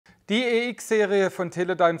Die EX-Serie von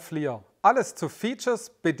FLIR. Alles zu Features,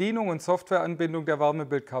 Bedienung und Softwareanbindung der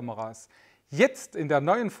Wärmebildkameras. Jetzt in der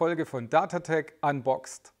neuen Folge von dataTec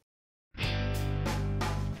Unboxed.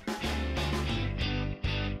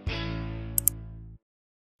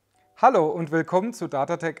 Hallo und willkommen zu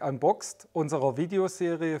dataTec Unboxed, unserer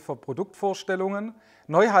Videoserie für Produktvorstellungen,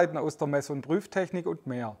 Neuheiten aus der Mess- und Prüftechnik und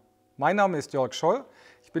mehr. Mein Name ist Jörg Scholl,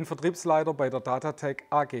 ich bin Vertriebsleiter bei der dataTec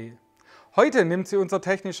AG. Heute nimmt Sie unser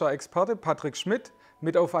technischer Experte Patrick Schmidt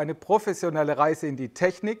mit auf eine professionelle Reise in die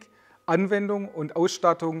Technik, Anwendung und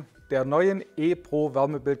Ausstattung der neuen Ex Pro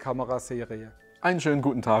Wärmebildkamera-Serie. Einen schönen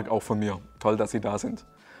guten Tag auch von mir. Toll, dass Sie da sind.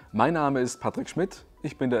 Mein Name ist Patrick Schmidt.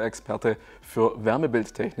 Ich bin der Experte für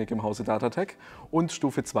Wärmebildtechnik im Hause dataTec und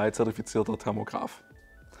Stufe 2 zertifizierter Thermograph.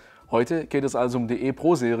 Heute geht es also um die Ex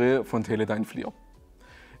Pro Serie von FLIR.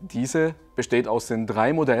 Diese besteht aus den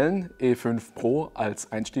 3 Modellen E5 Pro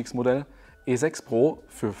als Einstiegsmodell, E6 Pro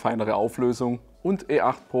für feinere Auflösung und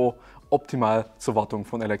E8 Pro optimal zur Wartung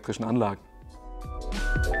von elektrischen Anlagen.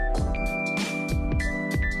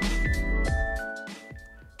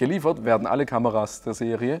 Geliefert werden alle Kameras der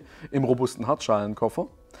Serie im robusten Hartschalenkoffer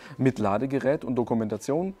mit Ladegerät und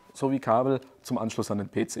Dokumentation sowie Kabel zum Anschluss an den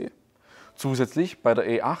PC. Zusätzlich bei der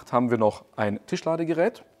E8 haben wir noch ein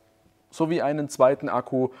Tischladegerät sowie einen zweiten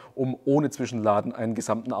Akku, um ohne Zwischenladen einen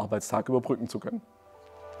gesamten Arbeitstag überbrücken zu können.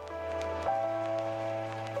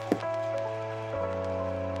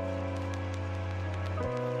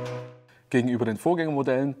 Gegenüber den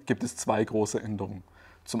Vorgängermodellen gibt es 2 große Änderungen.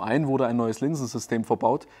 Zum einen wurde ein neues Linsensystem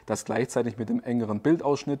verbaut, das gleichzeitig mit dem engeren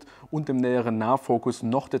Bildausschnitt und dem näheren Nahfokus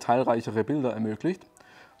noch detailreichere Bilder ermöglicht.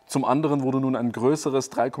 Zum anderen wurde nun ein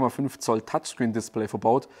größeres 3,5 Zoll Touchscreen-Display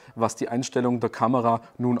verbaut, was die Einstellung der Kamera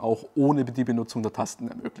nun auch ohne die Benutzung der Tasten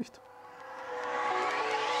ermöglicht.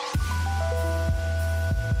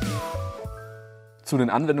 Zu den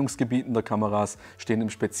Anwendungsgebieten der Kameras stehen im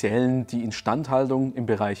Speziellen die Instandhaltung im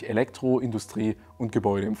Bereich Elektro, Industrie und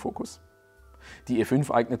Gebäude im Fokus. Die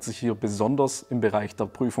E5 eignet sich hier besonders im Bereich der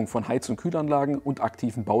Prüfung von Heiz- und Kühlanlagen und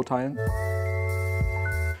aktiven Bauteilen.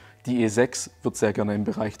 Die E6 wird sehr gerne im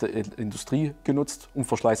Bereich der Industrie genutzt, um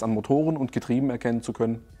Verschleiß an Motoren und Getrieben erkennen zu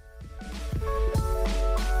können.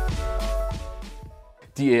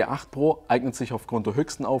 Die E8 Pro eignet sich aufgrund der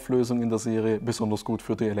höchsten Auflösung in der Serie besonders gut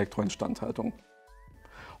für die Elektroinstandhaltung.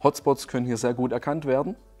 Hotspots können hier sehr gut erkannt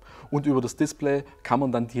werden und über das Display kann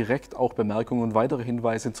man dann direkt auch Bemerkungen und weitere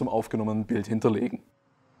Hinweise zum aufgenommenen Bild hinterlegen.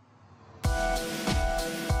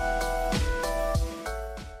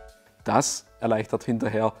 Das erleichtert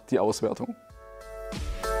hinterher die Auswertung.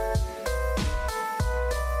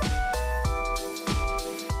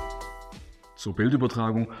 Zur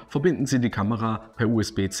Bildübertragung verbinden Sie die Kamera per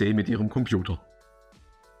USB-C mit Ihrem Computer.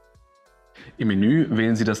 Im Menü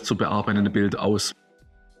wählen Sie das zu bearbeitende Bild aus.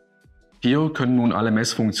 Hier können nun alle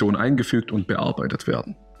Messfunktionen eingefügt und bearbeitet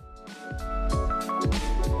werden.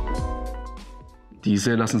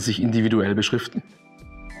 Diese lassen sich individuell beschriften.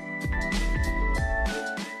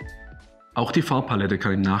 Auch die Farbpalette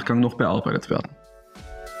kann im Nachgang noch bearbeitet werden.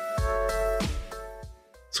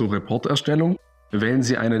 Zur Reporterstellung wählen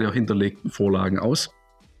Sie eine der hinterlegten Vorlagen aus.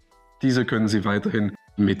 Diese können Sie weiterhin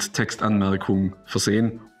mit Textanmerkungen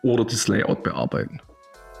versehen oder das Layout bearbeiten.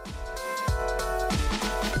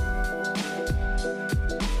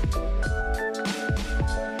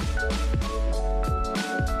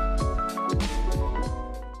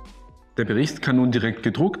 Der Bericht kann nun direkt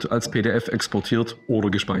gedruckt, als PDF exportiert oder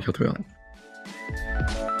gespeichert werden.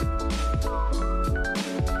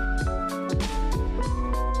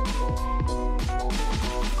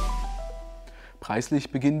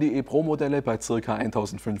 Preislich beginnen die Ex Pro Modelle bei ca.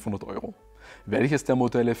 1.500 €. Welches der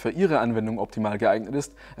Modelle für Ihre Anwendung optimal geeignet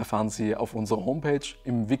ist, erfahren Sie auf unserer Homepage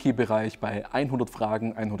im Wiki-Bereich bei 100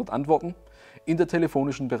 Fragen, 100 Antworten, in der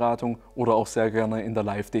telefonischen Beratung oder auch sehr gerne in der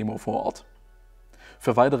Live-Demo vor Ort.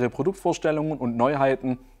 Für weitere Produktvorstellungen und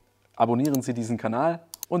Neuheiten abonnieren Sie diesen Kanal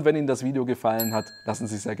und wenn Ihnen das Video gefallen hat, lassen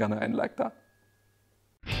Sie sehr gerne ein Like da.